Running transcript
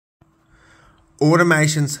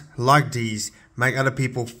Automations like these make other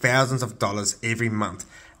people thousands of dollars every month.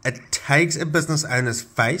 It takes a business owner's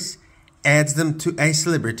face, adds them to a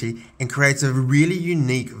celebrity, and creates a really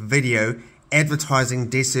unique video advertising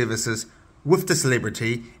their services with the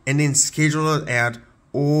celebrity, and then schedule it out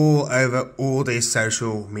all over all their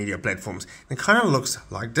social media platforms. It kind of looks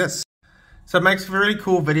like this. So it makes really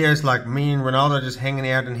cool videos like me and Ronaldo just hanging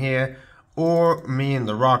out in here, or me and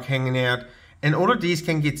The Rock hanging out. And all of these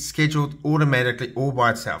can get scheduled automatically all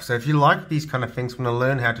by itself. So if you like these kind of things, want to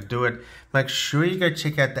learn how to do it, make sure you go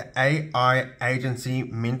check out the AI Agency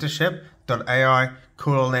Mentorship.ai,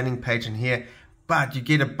 cool landing page in here. But you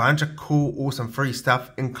get a bunch of cool, awesome free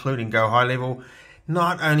stuff, including Go High Level.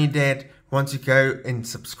 Not only that, once you go and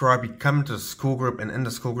subscribe, you come to the school group, and in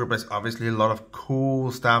the school group there's obviously a lot of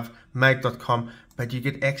cool stuff, make.com, but you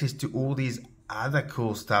get access to all these other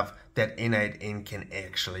cool stuff that N8N can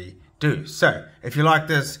actually do. So if you like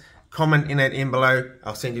this, comment N8N below.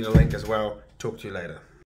 I'll send you the link as well. Talk to you later.